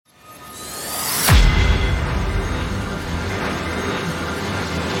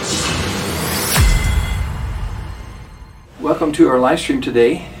Welcome to our live stream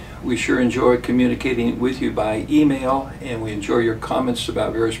today. We sure enjoy communicating with you by email, and we enjoy your comments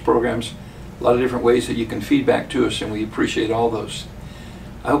about various programs. A lot of different ways that you can feedback to us, and we appreciate all those.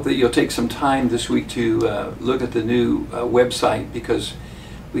 I hope that you'll take some time this week to look at the new website, because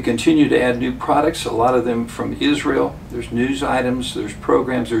we continue to add new products, a lot of them from Israel. There's news items, there's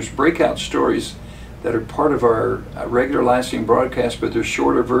programs, there's breakout stories that are part of our regular live stream broadcast, but there's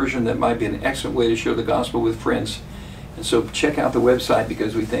shorter version that might be an excellent way to share the gospel with friends. And so check out the website,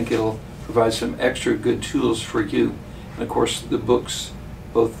 because we think it'll provide some extra good tools for you. And of course the books,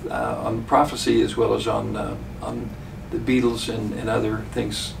 both on prophecy as well as on the Beatles and other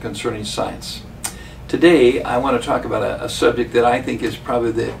things concerning science. Today I want to talk about a subject that I think is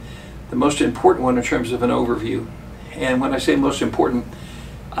probably the most important one in terms of an overview. And when I say most important,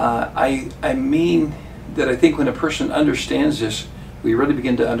 I mean that I think when a person understands this, we really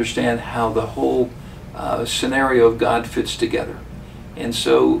begin to understand how the whole scenario of God fits together. And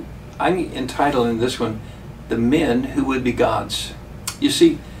so I'm entitling this one, The Men Who Would Be Gods. You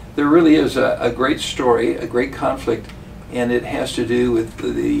see, there really is a great story, a great conflict, and it has to do with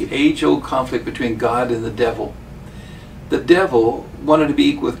the age-old conflict between God and the devil. The devil wanted to be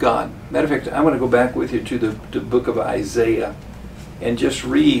equal with God. Matter of fact, I want to go back with you to the book of Isaiah and just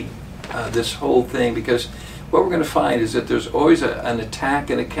read this whole thing, because what we're going to find is that there's always an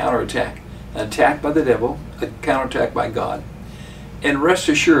attack and a counterattack. An attack by the devil, a counterattack by God. And rest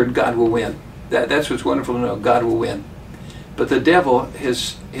assured, God will win. That's what's wonderful to know. God will win. But the devil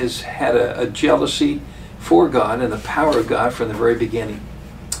has had a jealousy for God and the power of God from the very beginning.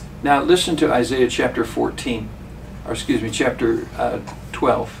 Now listen to Isaiah chapter 14, or excuse me, chapter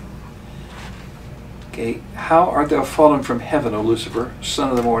 12. Okay, how art thou fallen from heaven, O Lucifer,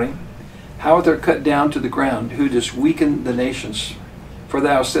 son of the morning? How art thou cut down to the ground, who dost weaken the nations? For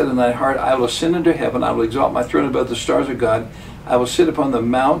thou hast said in thy heart, I will ascend into heaven, I will exalt my throne above the stars of God, I will sit upon the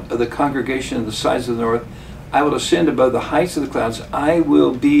mount of the congregation in the sides of the north, I will ascend above the heights of the clouds, I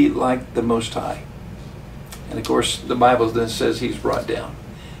will be like the Most High. And of course the Bible then says he's brought down.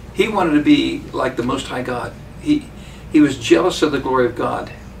 He wanted to be like the Most High God. He was jealous of the glory of God.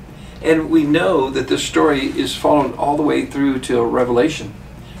 And we know that this story is followed all the way through to Revelation.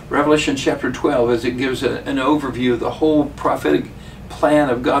 Revelation chapter 12, as it gives an overview of the whole prophetic plan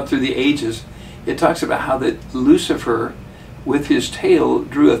of God through the ages. It talks about how that Lucifer, with his tail,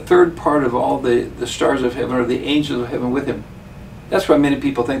 drew a third part of all the stars of heaven, or the angels of heaven, with him. That's why many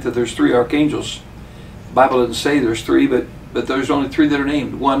people think that there's three archangels. The Bible doesn't say there's three, but there's only three that are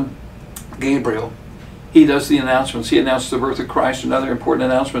named. One, Gabriel. He does the announcements. He announced the birth of Christ and other important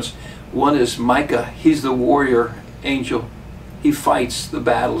announcements. One is Micah. He's the warrior angel. He fights the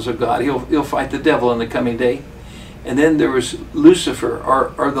battles of God. He'll fight the devil in the coming day. And then there was Lucifer,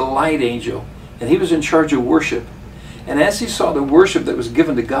 or the light angel, and he was in charge of worship. And as he saw the worship that was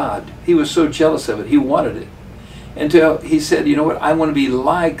given to God, he was so jealous of it, he wanted it. Until he said, you know what, I want to be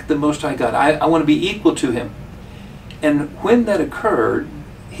like the Most High God. I want to be equal to him. And when that occurred,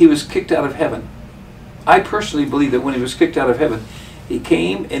 he was kicked out of heaven. I personally believe that when he was kicked out of heaven, he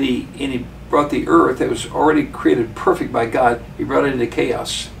came and he brought the earth that was already created perfect by God, he brought it into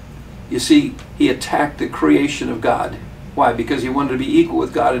chaos. You see, he attacked the creation of God. Why? Because he wanted to be equal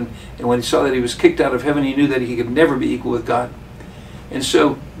with God, and when he saw that he was kicked out of heaven, he knew that he could never be equal with God. And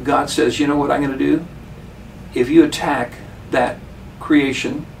so God says, you know what I'm going to do? If you attack that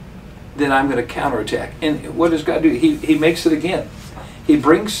creation, then I'm going to counterattack. And what does God do? He makes it again. He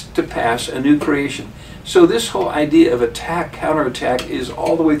brings to pass a new creation. So this whole idea of attack, counterattack is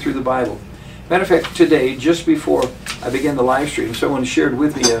all the way through the Bible. Matter of fact, today, just before I began the live stream, someone shared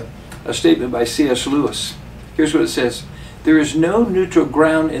with me a statement by C.S. Lewis. Here's what it says. There is no neutral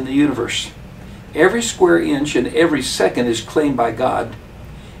ground in the universe. Every square inch and every second is claimed by God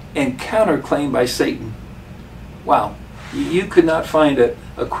and counterclaimed by Satan. Wow. You could not find a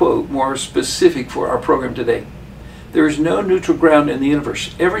quote more specific for our program today. There is no neutral ground in the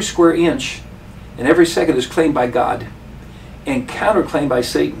universe. Every square inch and every second is claimed by God and counterclaimed by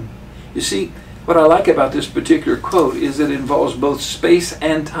Satan. You see, what I like about this particular quote is that it involves both space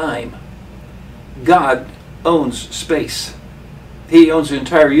and time. God owns space. He owns the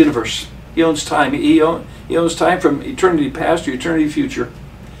entire universe. He owns time. He owns time from eternity past to eternity future.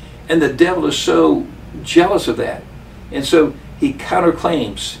 And the devil is so jealous of that. And so he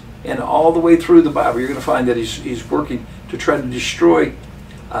counterclaims. And all the way through the Bible, you're going to find that he's working to try to destroy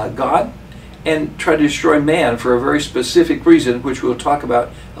God and try to destroy man for a very specific reason, which we'll talk about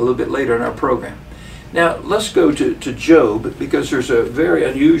a little bit later in our program. Now, let's go to Job, because there's a very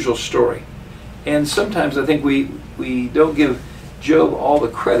unusual story. And sometimes I think we don't give Job all the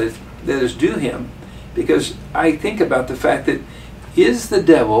credit that is due him. because I think about the fact that, is the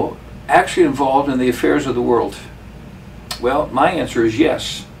devil actually involved in the affairs of the world? Well, my answer is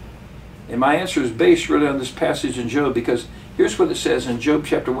yes. And my answer is based really on this passage in Job, because here's what it says in Job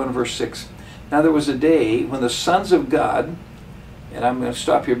chapter 1 verse 6. Now there was a day when the sons of God, and I'm going to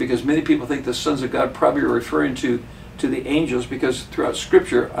stop here because many people think the sons of God probably are referring to the angels, because throughout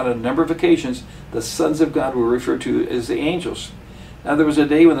Scripture on a number of occasions the sons of God were referred to as the angels. Now there was a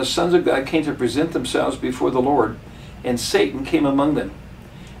day when the sons of God came to present themselves before the Lord, and Satan came among them.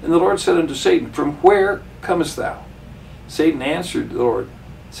 And the Lord said unto Satan, From where comest thou? Satan answered the Lord,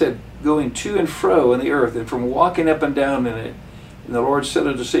 said, Going to and fro in the earth, and from walking up and down in it. And the Lord said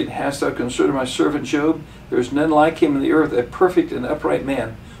unto Satan, Hast thou considered my servant Job? There is none like him in the earth, a perfect and upright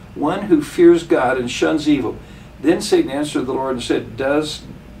man, one who fears God and shuns evil. Then Satan answered the Lord and said, Does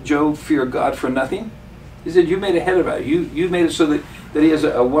Job fear God for nothing? He said, You made a head about it. You made it so that he has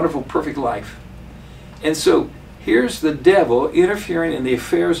a wonderful, perfect life. And so here's the devil interfering in the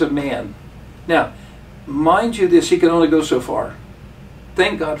affairs of man. Now, mind you this, he can only go so far.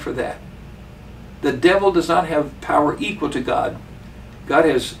 Thank God for that. The devil does not have power equal to God. God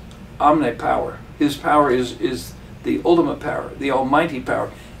has omnipower. His power is the ultimate power, the almighty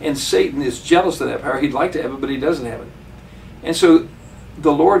power. And Satan is jealous of that power. He'd like to have it, but he doesn't have it. And so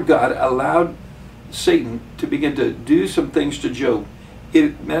the Lord God allowed Satan to begin to do some things to Job.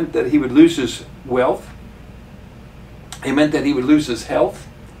 It meant that he would lose his wealth. It meant that he would lose his health.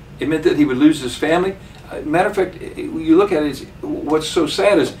 It meant that he would lose his family. Matter of fact, you look at it, what's so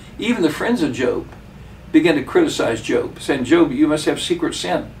sad is even the friends of Job began to criticize Job, saying, Job, you must have secret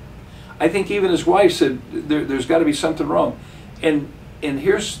sin. I think even his wife said, there's got to be something wrong. And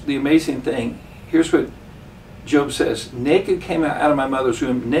here's the amazing thing. Here's what Job says. Naked came out of my mother's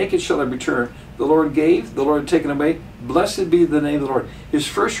womb, naked shall I return. The Lord gave, the Lord taken away. Blessed be the name of the Lord. His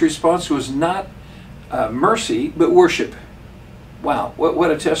first response was not mercy, but worship. Wow,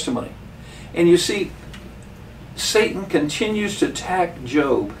 what a testimony. And you see, Satan continues to attack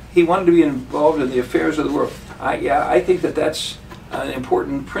Job. He wanted to be involved in the affairs of the world. I think that's an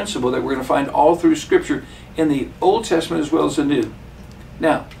important principle that we're going to find all through Scripture in the Old Testament as well as the New.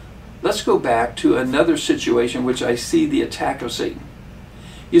 Now, let's go back to another situation which I see the attack of Satan.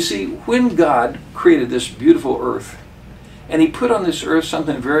 You see, when God created this beautiful earth, and he put on this earth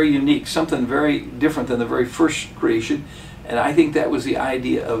something very unique, something very different than the very first creation, and I think that was the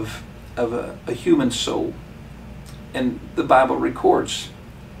idea of a human soul. And the Bible records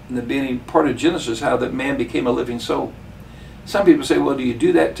in the beginning part of Genesis how that man became a living soul. Some people say, well, do you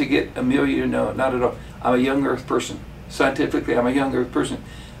do that to get a million? No, not at all. I'm a young earth person. Scientifically, I'm a young earth person.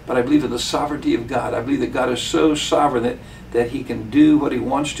 But I believe in the sovereignty of God. I believe that God is so sovereign that he can do what he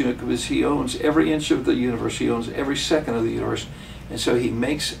wants to, because he owns every inch of the universe. He owns every second of the universe. And so he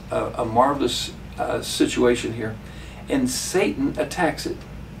makes a marvelous situation here. And Satan attacks it.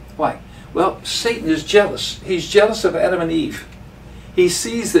 Why? Well, Satan is jealous. He's jealous of Adam and Eve. He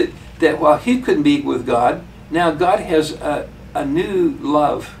sees that while he couldn't be with God, now God has a new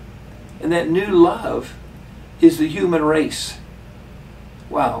love. And that new love is the human race.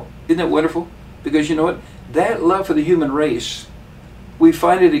 Wow, isn't that wonderful? Because you know what? That love for the human race, we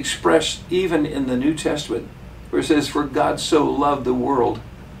find it expressed even in the New Testament, where it says, For God so loved the world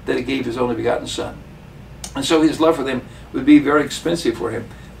that he gave his only begotten Son. And so his love for them would be very expensive for him.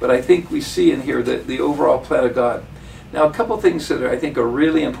 But I think we see in here the overall plan of God. Now, a couple things that I think are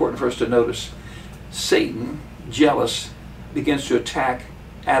really important for us to notice. Satan, jealous, begins to attack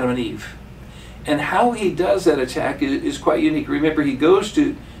Adam and Eve. And how he does that attack is quite unique. Remember, he goes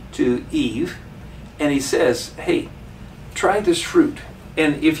to Eve and he says, hey, try this fruit.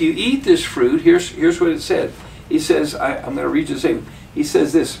 And if you eat this fruit, here's what it said. He says, I'm going to read you the same. He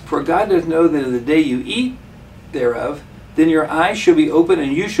says this, For God doth know that in the day you eat thereof, then your eyes shall be open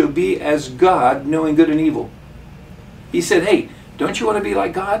and you shall be as God, knowing good and evil. He said, hey, don't you want to be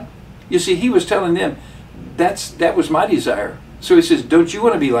like God? You see, he was telling them, that was my desire. So he says, don't you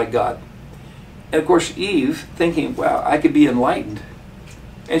want to be like God? And of course, Eve, thinking, wow, I could be enlightened.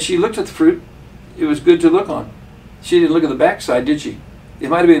 And she looked at the fruit. It was good to look on. She didn't look at the backside, did she? It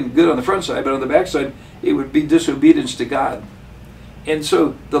might have been good on the front side, but on the backside, it would be disobedience to God. And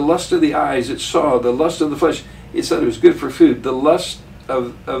so the lust of the eyes, it saw, the lust of the flesh, it said it was good for food. The lust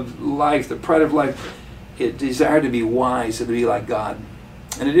of life, the pride of life, it desired to be wise and to be like God.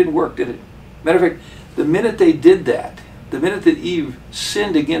 And it didn't work, did it? Matter of fact, the minute they did that, the minute that Eve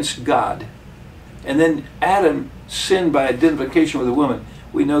sinned against God, and then Adam sinned by identification with a woman,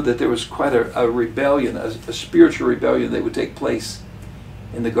 we know that there was quite a rebellion, a spiritual rebellion that would take place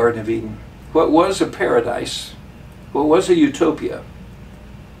in the Garden of Eden. What was a paradise, what was a utopia,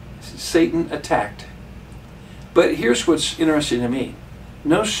 Satan attacked. But here's what's interesting to me.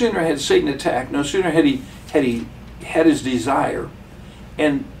 No sooner had Satan attacked, no sooner had he had his desire,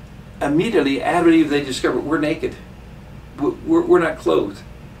 and immediately Adam and Eve, they discovered, we're naked. We're not clothed.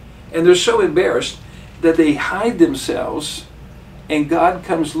 And they're so embarrassed that they hide themselves, and God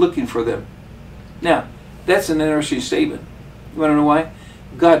comes looking for them. Now, that's an interesting statement. You want to know why?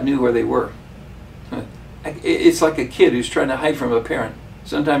 God knew where they were. It's like a kid who's trying to hide from a parent.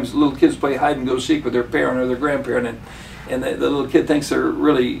 Sometimes little kids play hide and go seek with their parent or their grandparent, and the little kid thinks they're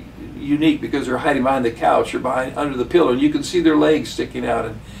really unique because they're hiding behind the couch or behind under the pillow, and you can see their legs sticking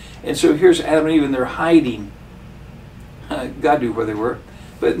out. And so here's Adam and Eve, and they're hiding. God knew where they were.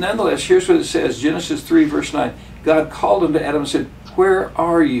 But nonetheless, here's what it says, Genesis 3, verse 9. God called unto Adam and said, where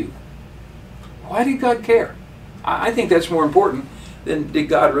are you? Why did God care? I think that's more important than did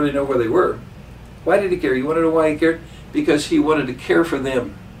God really know where they were. Why did he care? You want to know why he cared? Because he wanted to care for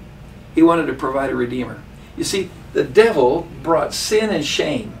them. He wanted to provide a redeemer. You see, the devil brought sin and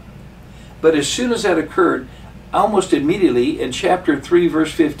shame. But as soon as that occurred, almost immediately in chapter 3,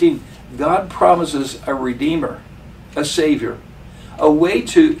 verse 15, God promises a redeemer, a savior, a way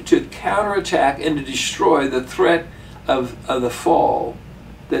to counterattack and to destroy the threat of the fall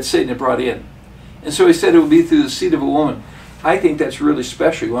that Satan had brought in. And so he said it would be through the seed of a woman. I think that's really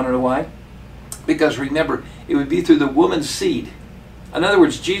special. You want to know why? Because remember, it would be through the woman's seed. In other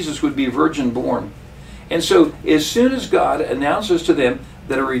words, Jesus would be virgin born. And so as soon as God announces to them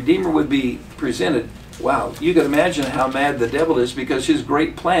that a redeemer would be presented, wow, you can imagine how mad the devil is, because his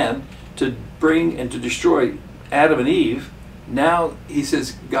great plan to bring and to destroy Adam and Eve, now he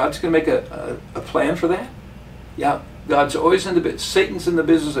says God's going to make a plan for that? Yeah, God's always in the business. Satan's in the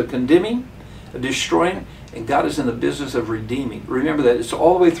business of condemning, of destroying, and God is in the business of redeeming. Remember that. It's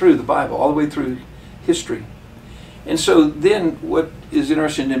all the way through the Bible, all the way through history. And so then what is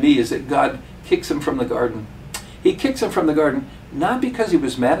interesting to me is that God kicks them from the garden. He kicks them from the garden not because he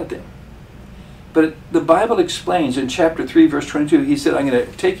was mad at them, but the Bible explains in chapter 3, verse 22, he said, I'm going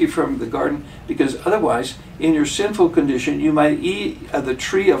to take you from the garden because otherwise, in your sinful condition, you might eat of the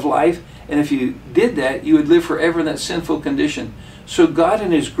tree of life, and if you did that, you would live forever in that sinful condition. So God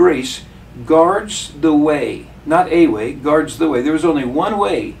in his grace guards the way, not a way, guards the way. There was only one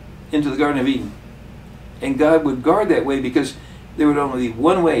way into the Garden of Eden. And God would guard that way because there would only be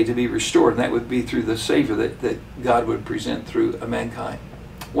one way to be restored, and that would be through the Savior that God would present through mankind.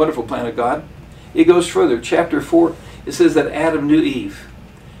 Wonderful plan of God. It goes further. Chapter 4, it says that Adam knew Eve,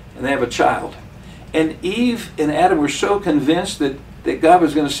 and they have a child. And Eve and Adam were so convinced that God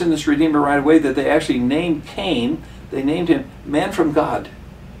was going to send this Redeemer right away that they actually named Cain, they named him man from God.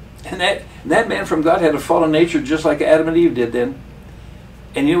 And that man from God had a fallen nature just like Adam and Eve did then.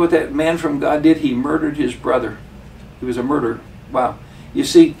 And you know what that man from God did? He murdered his brother. He was a murderer. Wow. You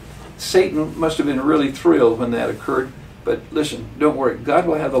see, Satan must have been really thrilled when that occurred. But listen, don't worry. God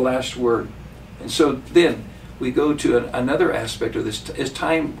will have the last word. And so then we go to another aspect of this. As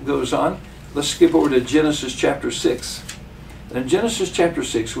time goes on, let's skip over to Genesis chapter 6. And in Genesis chapter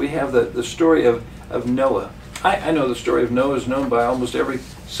 6, we have the story of Noah. I know the story of Noah is known by almost every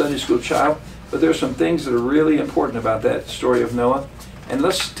Sunday school child, but there are some things that are really important about that story of Noah. And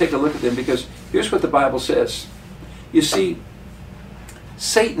let's take a look at them, because here's what the Bible says. You see,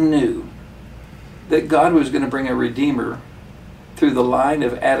 Satan knew that God was going to bring a Redeemer through the line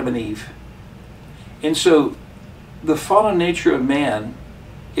of Adam and Eve. And so the fallen nature of man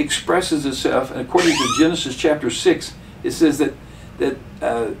expresses itself, and according to Genesis chapter 6, it says that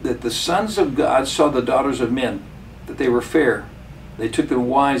the sons of God saw the daughters of men, that they were fair. They took them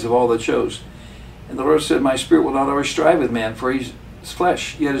wives of all that chose. And the Lord said, my spirit will not always strive with man, for he is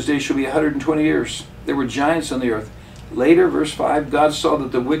flesh, yet his days shall be 120 years. There were giants on the earth. Later, verse 5, God saw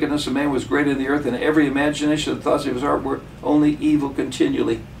that the wickedness of man was great in the earth, and every imagination of the thoughts of his heart were only evil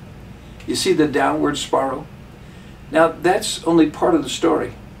continually. You see the downward spiral? Now, that's only part of the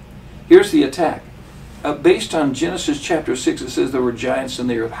story. Here's the attack. Based on Genesis chapter 6, it says there were giants in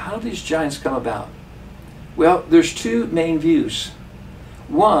the earth. How did these giants come about? Well, there's two main views.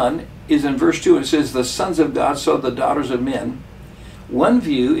 One is in verse 2, and it says, the sons of God saw the daughters of men. One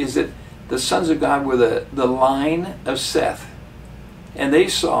view is that the sons of God were the line of Seth. And they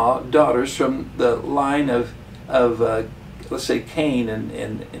saw daughters from the line of let's say, Cain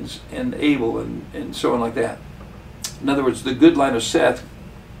and Abel and so on like that. In other words, the good line of Seth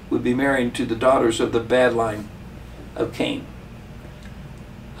would be marrying to the daughters of the bad line of Cain.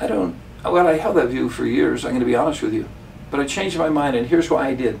 I held that view for years, I'm going to be honest with you. But I changed my mind, and here's why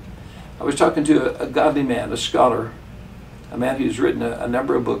I did. I was talking to a godly man, a scholar, a man who's written a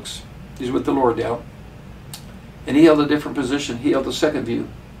number of books. He's with the Lord now. And he held a different position. He held the second view.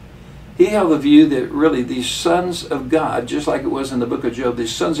 He held the view that really these sons of God, just like it was in the book of Job,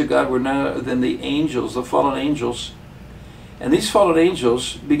 these sons of God were none other than the angels, the fallen angels. And these fallen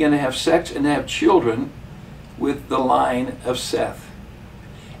angels began to have sex and to have children with the line of Seth.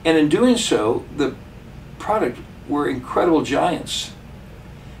 And in doing so, the product were incredible giants.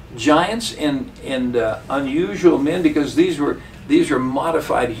 Giants and unusual men, because these were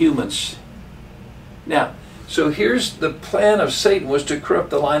modified humans. Now, so here's the plan of Satan, was to corrupt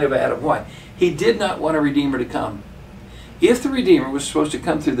the line of Adam. Why? He did not want a Redeemer to come. If the Redeemer was supposed to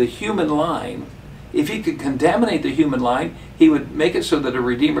come through the human line, if he could contaminate the human line, he would make it so that a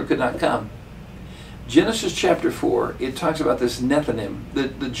Redeemer could not come. Genesis chapter 4, it talks about this Nephilim,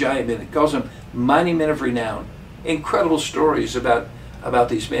 the giant men. It calls them mighty men of renown. Incredible stories about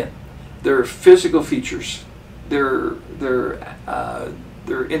these men. Their physical features, their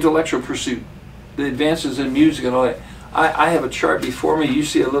intellectual pursuit, the advances in music and all that. I have a chart before me. You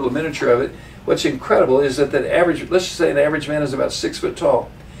see a little miniature of it. What's incredible is that average, let's just say an average man is about 6 foot tall.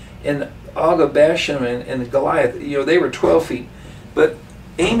 And Og, Bashan, and Goliath, they were 12 feet. But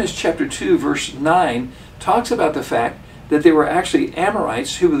Amos chapter 2, verse 9, talks about the fact that they were actually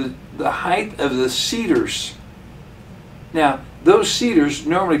Amorites who were the height of the cedars. Now, those cedars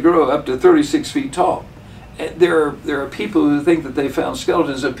normally grow up to 36 feet tall. There are people who think that they found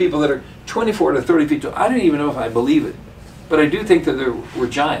skeletons of people that are 24 to 30 feet tall. I don't even know if I believe it, but I do think that there were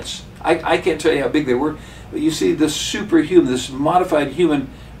giants. I can't tell you how big they were, but you see, this superhuman, this modified human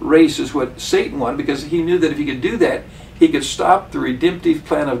race is what Satan wanted, because he knew that if he could do that, he could stop the redemptive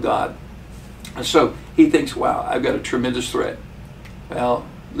plan of God. And so he thinks, wow, I've got a tremendous threat. Well,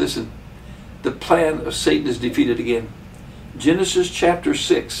 listen, the plan of Satan is defeated again. Genesis chapter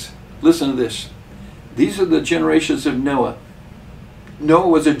 6, listen to this. These are the generations of Noah. Noah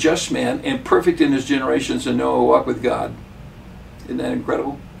was a just man and perfect in his generations, and Noah walked with God. Isn't that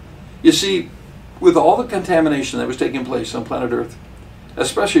incredible? You see, with all the contamination that was taking place on planet Earth,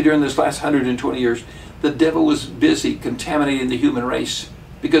 especially during this last 120 years, the devil was busy contaminating the human race,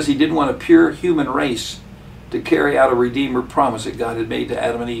 because he didn't want a pure human race to carry out a Redeemer promise that God had made to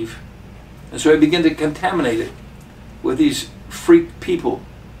Adam and Eve. And so he began to contaminate it with these freak people,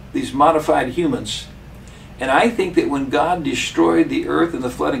 these modified humans. And I think that when God destroyed the earth in the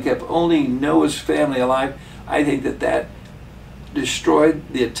flood and kept only Noah's family alive, I think that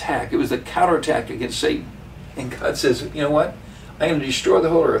destroyed the attack. It was the counterattack against Satan. And God says, you know what? I'm going to destroy the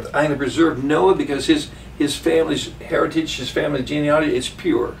whole earth. I'm going to preserve Noah, because his family's heritage, his family's genealogy, it's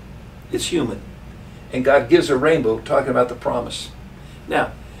pure. It's human. And God gives a rainbow talking about the promise.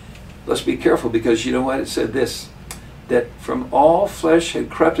 Now, let's be careful, because you know what? It said this, that from all flesh had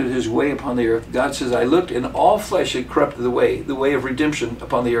corrupted his way upon the earth. God says, I looked, and all flesh had corrupted the way of redemption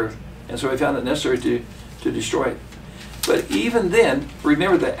upon the earth. And so I found it necessary to destroy it. But even then,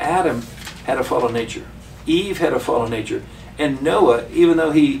 remember that Adam had a fallen nature. Eve had a fallen nature. And Noah, even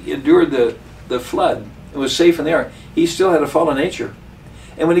though he endured the flood and was safe in the ark, he still had a fallen nature.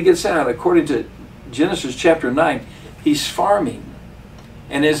 And when he gets out, according to Genesis chapter 9, he's farming.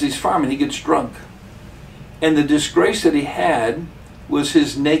 And as he's farming, he gets drunk. And the disgrace that he had was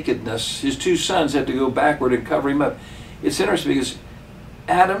his nakedness. His 2 sons had to go backward and cover him up. It's interesting, because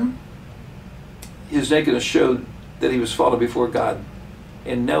Adam, his nakedness showed that he was fallen before God.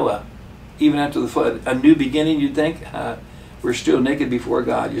 And Noah, even after the flood, a new beginning, you'd think, we're still naked before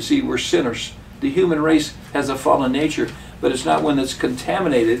God. You see, we're sinners. The human race has a fallen nature, but it's not one that's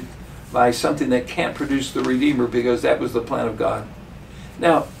contaminated by something that can't produce the Redeemer, because that was the plan of God.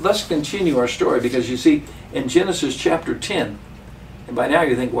 Now, let's continue our story, because you see, in Genesis chapter 10, and by now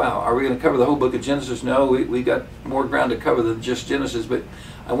you think, wow, are we going to cover the whole book of Genesis? No, we got more ground to cover than just Genesis, but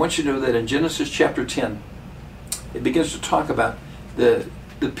I want you to know that in Genesis chapter 10, it begins to talk about the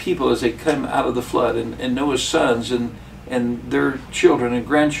people as they come out of the flood, and Noah's sons and their children and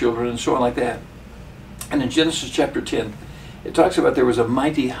grandchildren and so on like that. And in Genesis chapter 10, it talks about there was a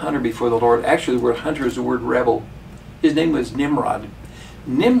mighty hunter before the Lord. Actually, the word hunter is the word rebel. His name was Nimrod.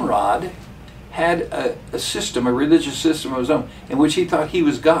 Nimrod had a system, a religious system of his own, in which he thought he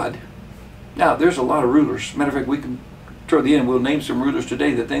was God. Now, there's a lot of rulers. Matter of fact, we can, toward the end, we'll name some rulers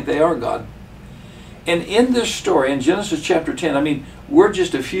today that think they are God. And in this story, in Genesis chapter 10, I mean, we're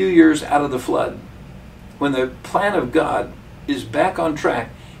just a few years out of the flood, when the plan of God is back on track.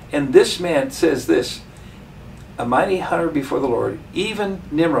 And this man says this, a mighty hunter before the Lord, even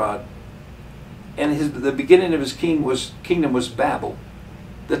Nimrod, and the beginning of his kingdom was Babel,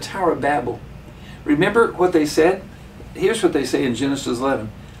 the Tower of Babel. Remember what they said? Here's what they say in Genesis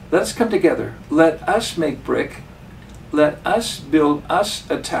 11. Let us come together. Let us make brick. Let us build us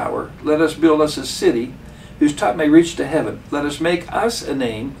a tower. Let us build us a city. whose top may reach to heaven. Let us make us a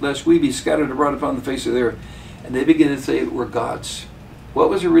name, lest we be scattered abroad upon the face of the earth. And they began to say we're gods.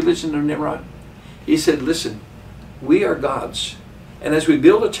 What was the religion of Nimrod? He said, listen, we are gods. And as we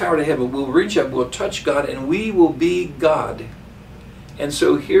build a tower to heaven, we'll reach up, we'll touch God, and we will be God. And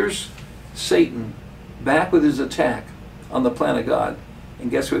so here's Satan back with his attack on the plan of God. And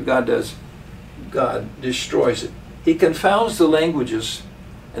guess what God does? God destroys it. He confounds the languages,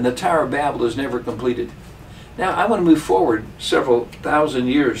 and the Tower of Babel is never completed. Now, I want to move forward several thousand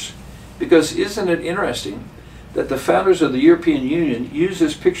years, because isn't it interesting that the founders of the European Union used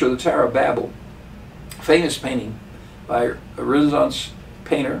this picture of the Tower of Babel, famous painting by a Renaissance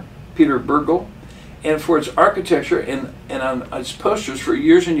painter, Peter Bruegel, and for its architecture and on its posters for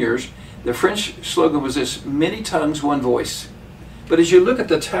years and years, the French slogan was this: many tongues, one voice. But as you look at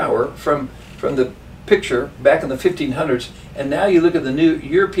the tower from the picture back in the 1500s, and now you look at the new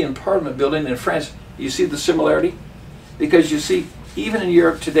European Parliament building in France, you see the similarity? Because you see, even in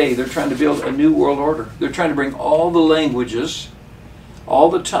Europe today, they're trying to build a new world order. They're trying to bring all the languages, all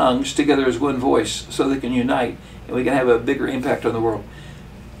the tongues together as one voice so they can unite and we can have a bigger impact on the world.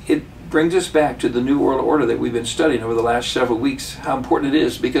 It brings us back to the New World Order that we've been studying over the last several weeks, how important it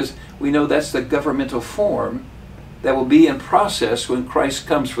is, because we know that's the governmental form that will be in process when Christ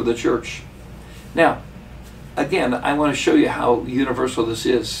comes for the church. Now, again, I want to show you how universal this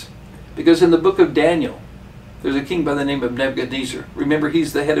is, because in the book of Daniel, there's a king by the name of Nebuchadnezzar. Remember,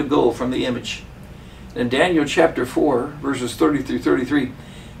 he's the head of gold from the image. In Daniel chapter 4, verses 30 through 33,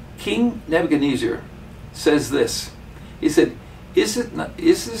 King Nebuchadnezzar says this. He said, is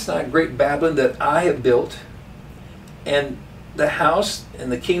this not great Babylon that I have built, and the house and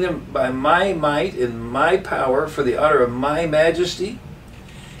the kingdom by my might and my power for the honor of my majesty?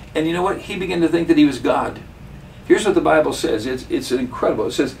 And you know what? He began to think that he was God. Here's what the Bible says. It's incredible.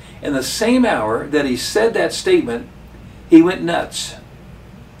 It says, in the same hour that he said that statement, he went nuts.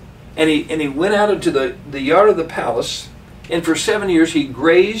 And he went out into the yard of the palace, and for 7 years he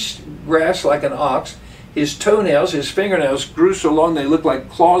grazed grass like an ox. His toenails, his fingernails grew so long they looked like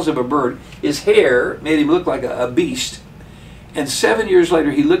claws of a bird. His hair made him look like a beast. And 7 years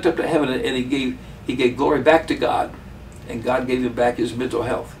later he looked up to heaven and he gave glory back to God. And God gave him back his mental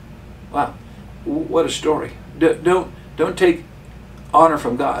health. Wow, what a story. Don't take honor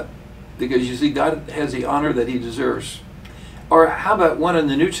from God, because you see, God has the honor that he deserves. Or how about one in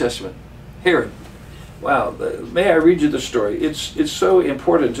the New Testament? Herod. Wow, may I read you the story? It's so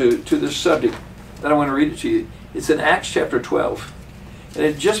important to this subject that I want to read it to you. It's in Acts chapter 12. And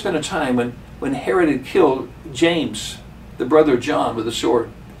it had just been a time when Herod had killed James, the brother of John, with a sword.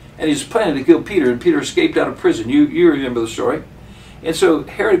 And he was planning to kill Peter, and Peter escaped out of prison. You remember the story. And so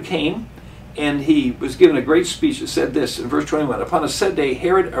Herod came, and he was given a great speech. It said this in verse 21. Upon a set day,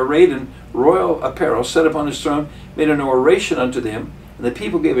 Herod, arrayed in royal apparel, sat upon his throne, made an oration unto them. And the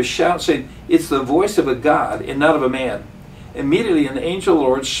people gave a shout, saying, it's the voice of a God, and not of a man. Immediately an angel of the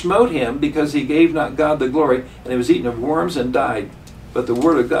Lord smote him, because he gave not God the glory, and he was eaten of worms and died. But the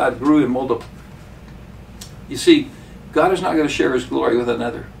word of God grew and multiplied. You see, God is not going to share his glory with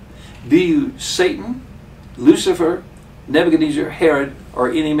another. Be you Satan, Lucifer, Nebuchadnezzar, Herod, or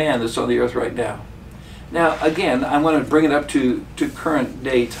any man that's on the earth right now. Now, again, I want to bring it up to current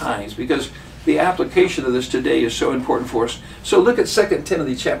day times, because the application of this today is so important for us. So look at 2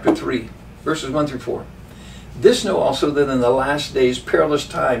 Timothy chapter 3, verses 1 through 4. This know also that in the last days perilous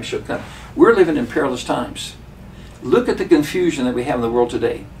times shall come. We're living in perilous times. Look at the confusion that we have in the world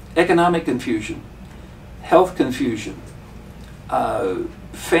today. Economic confusion, health confusion,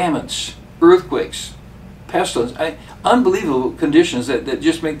 famines, earthquakes, pestilence, unbelievable conditions that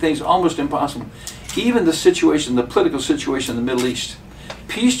just make things almost impossible. Even the situation, the political situation in the Middle East.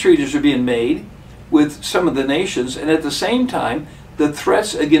 Peace treaties are being made with some of the nations, and at the same time, the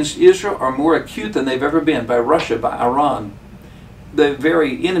threats against Israel are more acute than they've ever been by Russia, by Iran. The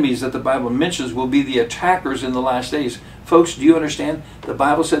very enemies that the Bible mentions will be the attackers in the last days. Folks, do you understand? The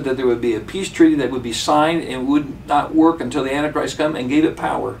Bible said that there would be a peace treaty that would be signed and would not work until the Antichrist come and gave it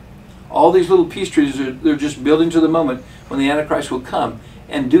power. All these little peace treaties, they're just building to the moment when the Antichrist will come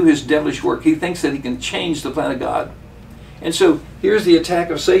and do his devilish work. He thinks that he can change the plan of God. And so here's the attack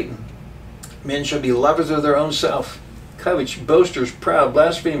of Satan. Men shall be lovers of their own self, covetous, boasters, proud,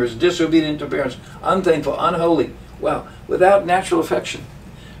 blasphemers, disobedient to parents, unthankful, unholy. Wow, without natural affection.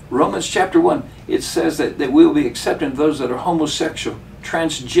 Romans chapter 1, it says that we will be accepting those that are homosexual,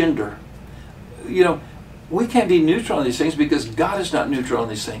 transgender. You know, we can't be neutral on these things because God is not neutral on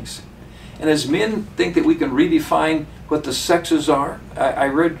these things. And as men think that we can redefine what the sexes are, I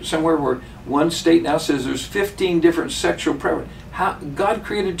read somewhere where one state now says there's 15 different sexual preferences. God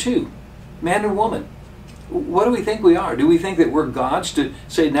created two, man and woman. What do we think we are? Do we think that we're gods to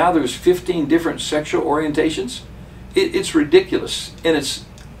say now there's 15 different sexual orientations? It's ridiculous, and it's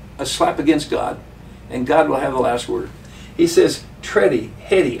a slap against God, and God will have the last word. He says, tready,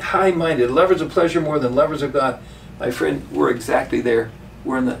 heady, high-minded, lovers of pleasure more than lovers of God. My friend, we're exactly there.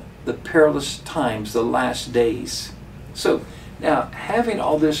 We're in the perilous times, the last days. So now, having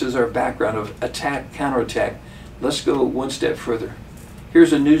all this as our background of attack, counterattack, let's go one step further.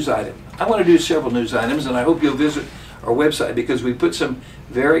 Here's a news item. I want to do several news items, and I hope you'll visit our website because we put some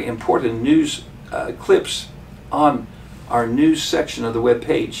very important news clips on our news section of the web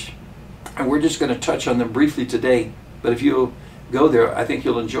page. And we're just going to touch on them briefly today. But if you'll go there, I think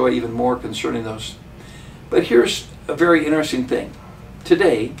you'll enjoy even more concerning those. But here's a very interesting thing.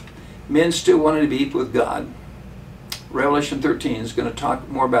 Today, men still wanting to be equal with God. Revelation 13 is going to talk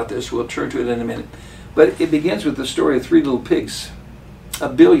more about this. We'll turn to it in a minute. But it begins with the story of three little pigs. A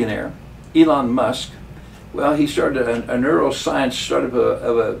billionaire, Elon Musk, well, he started a neuroscience startup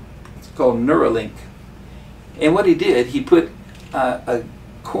called Neuralink. And what he did, he put a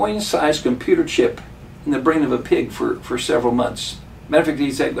coin-sized computer chip in the brain of a pig for several months. Matter of fact,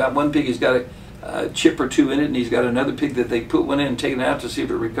 he said one pig, he's got a chip or two in it, and he's got another pig that they put one in and taken it out to see if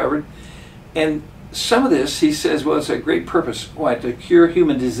it recovered. And some of this, he says, well, it's a great purpose. Why? To cure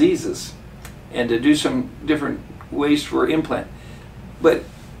human diseases and to do some different ways for implant. But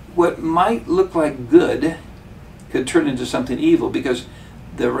what might look like good could turn into something evil because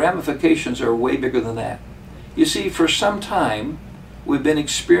the ramifications are way bigger than that. You see, for some time, we've been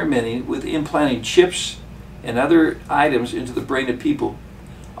experimenting with implanting chips and other items into the brain of people.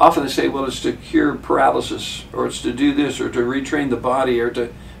 Often they say, well, it's to cure paralysis, or it's to do this, or to retrain the body, or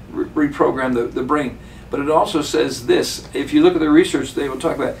to reprogram the brain. But it also says this. If you look at the research, they will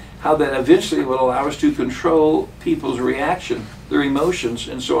talk about how that eventually will allow us to control people's reaction, their emotions,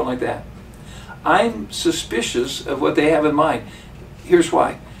 and so on like that. I'm suspicious of what they have in mind. Here's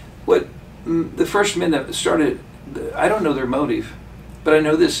why. What the first men that started, I don't know their motive, but I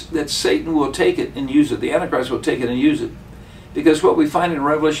know this, that Satan will take it and use it. The Antichrist will take it and use it. Because what we find in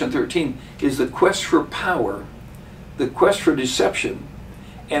Revelation 13 is the quest for power, the quest for deception,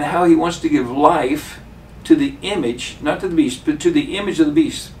 and how he wants to give life to the image, not to the beast, but to the image of the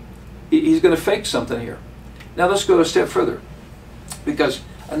beast. He's going to fake something here. Now let's go a step further, because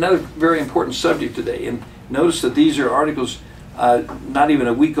another very important subject today, and notice that these are articles not even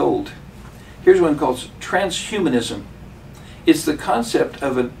a week old. Here's one called transhumanism. It's the concept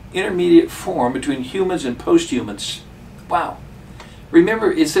of an intermediate form between humans and post-humans. Wow.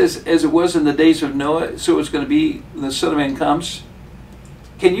 Remember, it says, as it was in the days of Noah, so it's going to be when the Son of Man comes.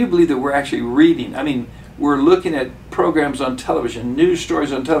 Can you believe that we're actually reading? I mean, we're looking at programs on television, news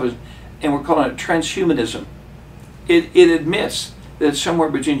stories on television, and we're calling it transhumanism. It admits that it's somewhere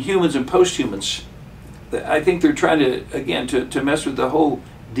between humans and post-humans. I think they're trying to, again, to mess with the whole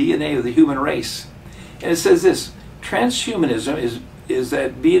DNA of the human race. And it says this, transhumanism is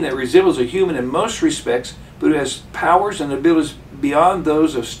that being that resembles a human in most respects, but who has powers and abilities beyond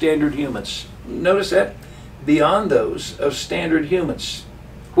those of standard humans. Notice that? Beyond those of standard humans.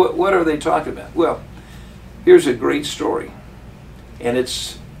 What are they talking about? Well, here's a great story. And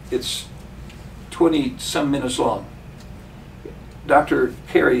it's 20-some minutes long. Dr.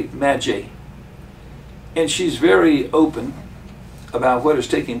 Carrie Madej. And she's very open about what is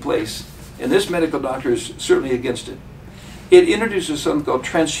taking place. And this medical doctor is certainly against it. It introduces something called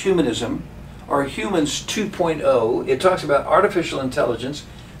transhumanism, or Humans 2.0. It talks about artificial intelligence,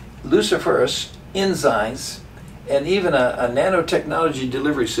 Luciferase, enzymes, and even a nanotechnology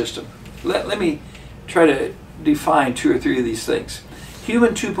delivery system. Let me try to define two or three of these things.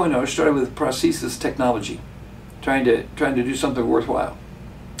 Human 2.0 started with prosthesis technology, trying to do something worthwhile.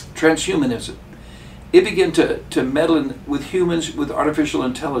 Transhumanism. It began to meddle with humans with artificial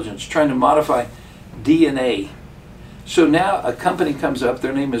intelligence, trying to modify DNA. So now a company comes up,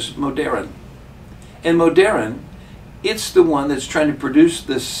 their name is Moderna. And Moderna, it's the one that's trying to produce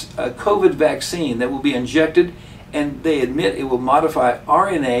this COVID vaccine that will be injected, and they admit it will modify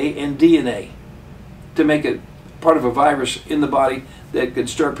RNA and DNA to make it part of a virus in the body that can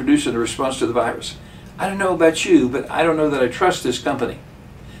start producing a response to the virus. I don't know about you, but I don't know that I trust this company.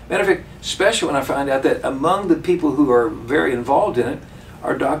 Matter of fact, especially when I find out that among the people who are very involved in it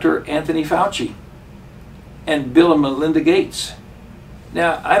are Dr. Anthony Fauci and Bill and Melinda Gates.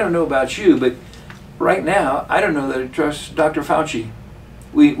 Now, I don't know about you, but right now, I don't know that I trust Dr. Fauci.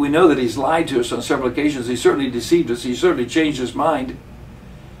 We know that he's lied to us on several occasions. He certainly deceived us. He certainly changed his mind.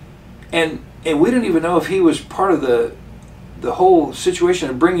 And we don't even know if he was part of the whole situation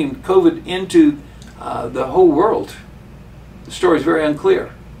of bringing COVID into the whole world. The story is very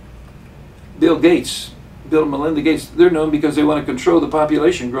unclear. Bill Gates Bill and Melinda Gates, they're known because they want to control the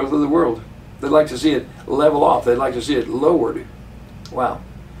population growth of the world. They'd like to see it level off. They'd like to see it lowered. Wow.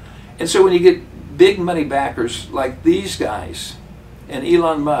 And so when you get big money backers like these guys, and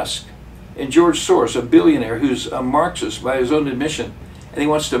Elon Musk, and George Soros, a billionaire who's a Marxist by his own admission, and he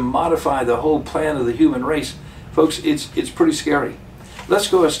wants to modify the whole plan of the human race, folks, it's pretty scary. Let's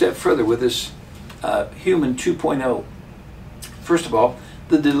go a step further with this Human 2.0. First of all,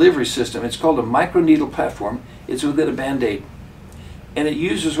 the delivery system. It's called a microneedle platform. It's within a Band-Aid. And it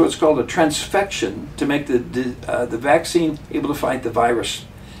uses what's called a transfection to make the vaccine able to fight the virus.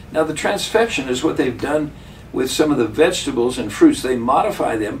 Now, the transfection is what they've done with some of the vegetables and fruits. They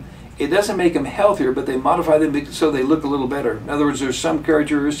modify them. It doesn't make them healthier, but they modify them so they look a little better. In other words, there's some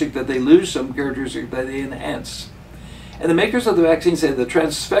characteristic that they lose, some characteristic that they enhance. And the makers of the vaccine say the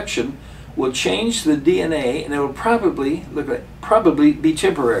transfection will change the DNA, and it will probably be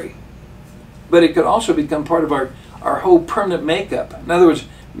temporary. But it could also become part of our whole permanent makeup. In other words,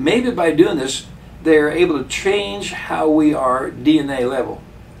 maybe by doing this, they're able to change how we are DNA level.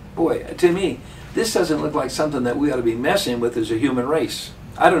 Boy, to me, this doesn't look like something that we ought to be messing with as a human race.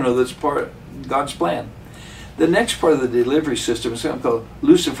 I don't know that's part of God's plan. The next part of the delivery system is something called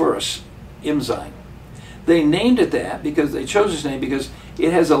Luciferase enzyme. They named it that because they chose this name because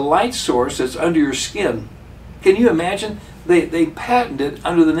it has a light source that's under your skin. Can you imagine? They patented it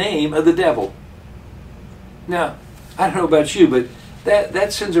under the name of the devil. Now, I don't know about you, but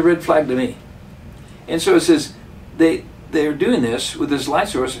that sends a red flag to me. And so it says they're doing this with this light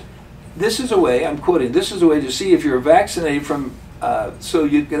source. This is a way, I'm quoting, this is a way to see if you're vaccinated from, so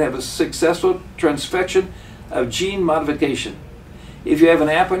you can have a successful transfection of gene modification. If you have an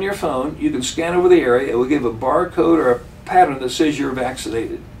app on your phone, you can scan over the area. It will give a barcode or a pattern that says you're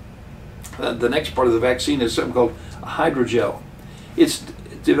vaccinated. The next part of the vaccine is something called a hydrogel. It's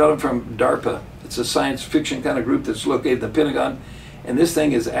developed from DARPA. It's a science fiction kind of group that's located in the Pentagon. And this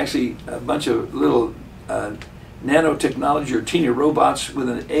thing is actually a bunch of little nanotechnology or teeny robots with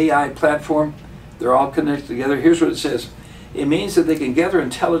an AI platform. They're all connected together. Here's what it says. It means that they can gather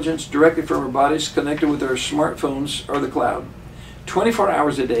intelligence directly from our bodies connected with our smartphones or the cloud. 24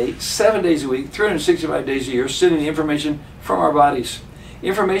 hours a day, 7 days a week, 365 days a year, sending information from our bodies.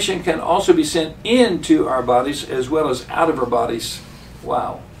 Information can also be sent into our bodies as well as out of our bodies.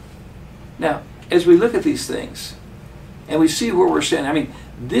 Wow. Now, as we look at these things and we see where we're standing, I mean,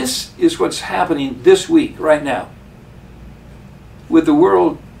 this is what's happening this week, right now, with the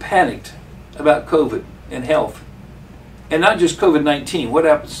world panicked about COVID and health. And not just COVID-19, what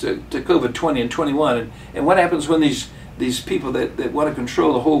happens to COVID-20 and 21, and what happens when these people that want to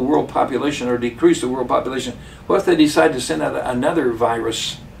control the whole world population or decrease the world population, what if they decide to send out another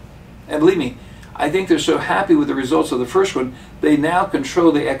virus? And believe me, I think they're so happy with the results of the first one, they now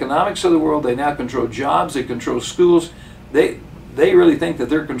control the economics of the world, they now control jobs, they control schools, they really think that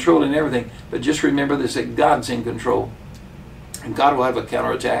they're controlling everything, but just remember this, that God's in control, and God will have a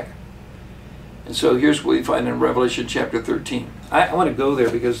counterattack. And so here's what we find in Revelation chapter 13. I want to go there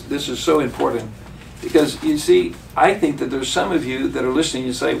because this is so important. Because, you see, I think that there's some of you that are listening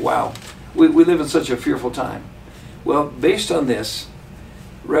and say, wow, we live in such a fearful time. Well, based on this,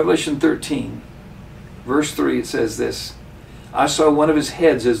 Revelation 13, verse 3, it says this, I saw one of his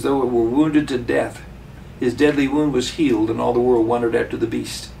heads as though it were wounded to death. His deadly wound was healed, and all the world wondered after the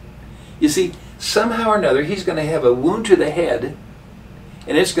beast. You see, somehow or another, he's going to have a wound to the head,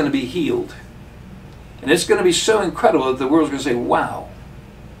 and it's going to be healed. And it's going to be so incredible that the world's going to say, wow,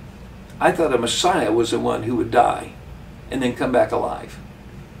 I thought a Messiah was the one who would die and then come back alive.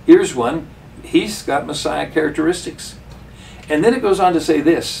 Here's one. He's got Messiah characteristics. And then it goes on to say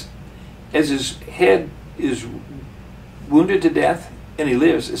this. As his head is wounded to death and he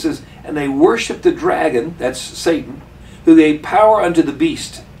lives, it says, and they worship the dragon, that's Satan, who gave power unto the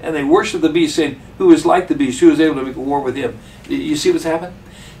beast. And they worship the beast, saying, who is like the beast, who is able to make war with him. You see what's happened?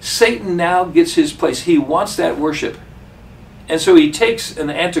 Satan now gets his place. He wants that worship. And so he takes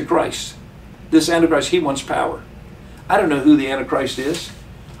an Antichrist. This Antichrist, he wants power. I don't know who the Antichrist is.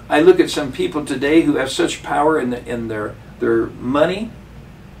 I look at some people today who have such power in their money,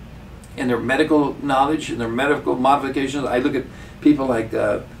 in their medical knowledge, in their medical modifications. I look at people like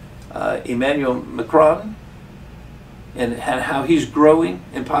Emmanuel Macron and how he's growing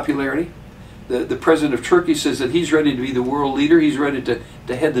in popularity. The president of Turkey says that he's ready to be the world leader. He's ready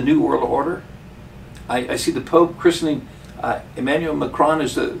to head the new world order. I see the Pope christening Emmanuel Macron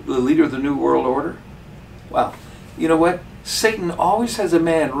as the leader of the new world order. Wow. You know what? Satan always has a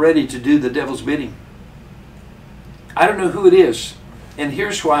man ready to do the devil's bidding. I don't know who it is. And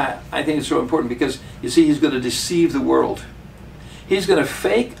here's why I think it's so important. Because, you see, he's going to deceive the world. He's going to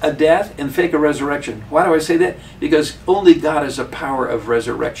fake a death and fake a resurrection. Why do I say that? Because only God has a power of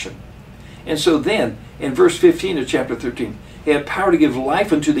resurrection. And so then, in verse 15 of chapter 13, he had power to give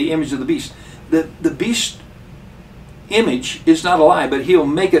life unto the image of the beast. The beast image is not alive, but he'll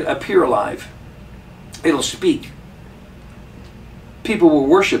make it appear alive. It'll speak. People will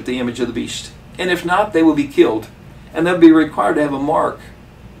worship the image of the beast. And if not, they will be killed. And they'll be required to have a mark.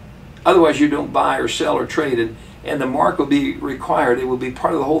 Otherwise, you don't buy or sell or trade. And the mark will be required. It will be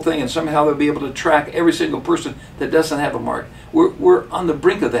part of the whole thing. And somehow they'll be able to track every single person that doesn't have a mark. We're on the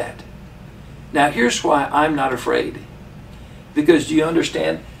brink of that. Now, here's why I'm not afraid. Because do you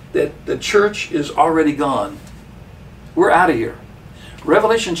understand that the church is already gone? We're out of here.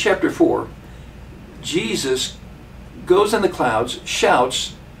 Revelation chapter 4, Jesus goes in the clouds,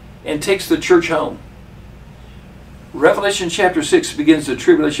 shouts, and takes the church home. Revelation chapter 6 begins the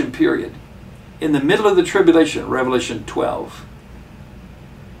tribulation period. In the middle of the tribulation, Revelation 12,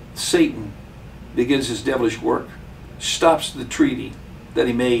 Satan begins his devilish work, stops the treaty that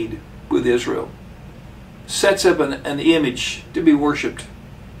he made with Israel, sets up an image to be worshipped.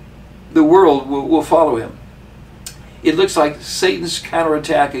 The world will follow him. It looks like Satan's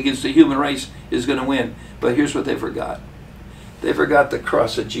counterattack against the human race is going to win. But here's what they forgot. They forgot the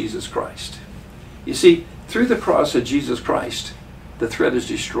cross of Jesus Christ. You see, through the cross of Jesus Christ, the threat is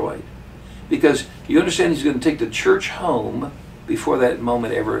destroyed. Because you understand he's going to take the church home before that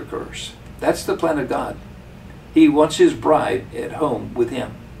moment ever occurs. That's the plan of God. He wants his bride at home with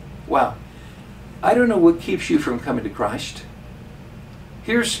him. Wow. I don't know what keeps you from coming to Christ.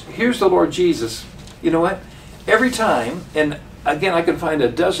 Here's the Lord Jesus. You know what? Every time, and again, I can find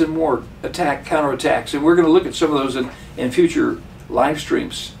a dozen more counterattacks, and we're going to look at some of those in future live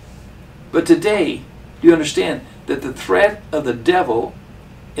streams. But today, do you understand that the threat of the devil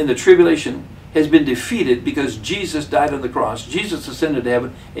in the tribulation has been defeated because Jesus died on the cross. Jesus ascended to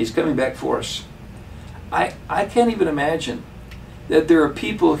heaven, and he's coming back for us. I can't even imagine that there are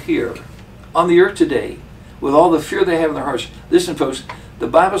people here on the earth today with all the fear they have in their hearts. Listen, folks, the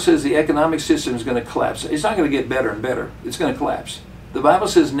Bible says the economic system is going to collapse. It's not going to get better and better. It's going to collapse. The Bible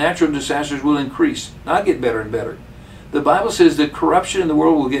says natural disasters will increase, not get better and better. The Bible says that corruption in the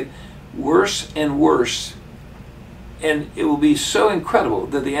world will get worse and worse. And it will be so incredible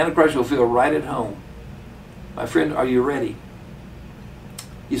that the Antichrist will feel right at home. My friend, are you ready?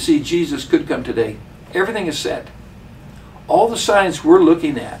 You see, Jesus could come today. Everything is set. All the signs we're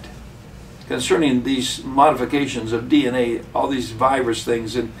looking at concerning these modifications of DNA, all these virus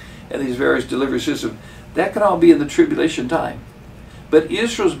things and these various delivery systems, that can all be in the tribulation time. But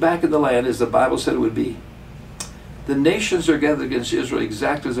Israel's back in the land as the Bible said it would be. The nations are gathered against Israel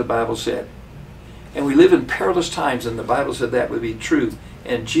exactly as the Bible said. And we live in perilous times, and the Bible said that would be true.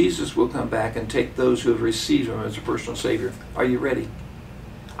 And Jesus will come back and take those who have received him as a personal Savior. Are you ready?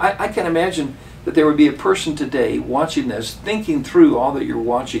 I can imagine that there would be a person today watching this, thinking through all that you're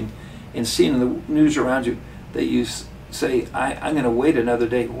watching and seeing in the news around you, that you say, I'm going to wait another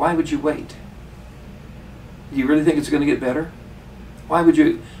day. Why would you wait? Do you really think it's going to get better? Why would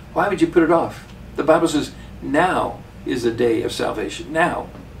you put it off? The Bible says, now is the day of salvation. Now.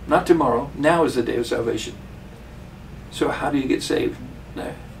 Not tomorrow. Now is the day of salvation. So how do you get saved?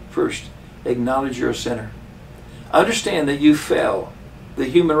 First, acknowledge you're a sinner. Understand that you fell. The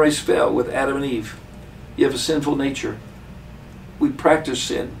human race fell with Adam and Eve. You have a sinful nature. We practice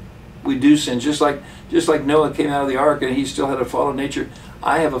sin. We do sin. Just like Noah came out of the ark and he still had a fallen nature.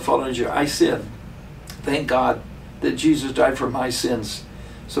 I have a fallen nature. I sin. Thank God that Jesus died for my sins.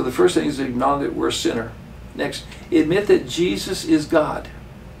 So the first thing is to acknowledge that we're a sinner. Next, admit that Jesus is God.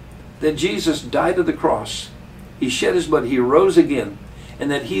 That Jesus died on the cross. He shed his blood. He rose again.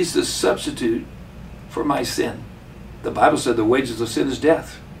 And that he's the substitute for my sin. The Bible said the wages of sin is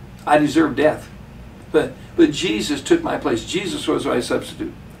death. I deserve death. But Jesus took my place. Jesus was my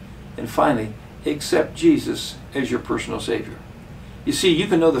substitute. And finally, accept Jesus as your personal Savior. You see, you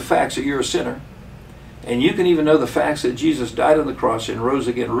can know the facts that you're a sinner. And you can even know the facts that Jesus died on the cross and rose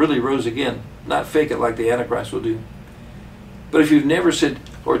again, really rose again. Not fake it like the Antichrist will do. But if you've never said,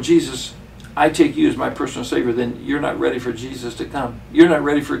 Lord Jesus, I take you as my personal Savior, then you're not ready for Jesus to come. You're not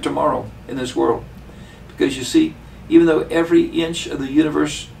ready for tomorrow in this world. Because you see, even though every inch of the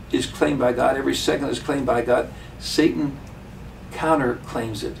universe is claimed by God, every second is claimed by God, Satan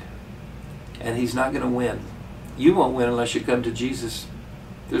counterclaims it. And he's not going to win. You won't win unless you come to Jesus.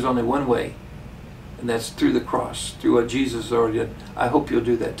 There's only one way, and that's through the cross, through what Jesus has already done. I hope you'll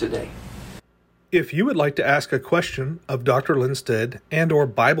do that today. If you would like to ask a question of Dr. Lindsted and or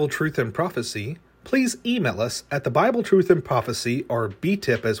Bible Truth and Prophecy, please email us at the Bible Truth and Prophecy, or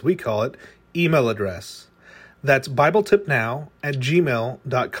BTIP as we call it, email address. That's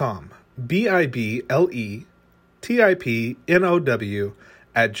BibleTipNow@gmail.com.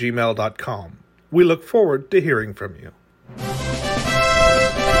 BibleTipnow@gmail.com. We look forward to hearing from you.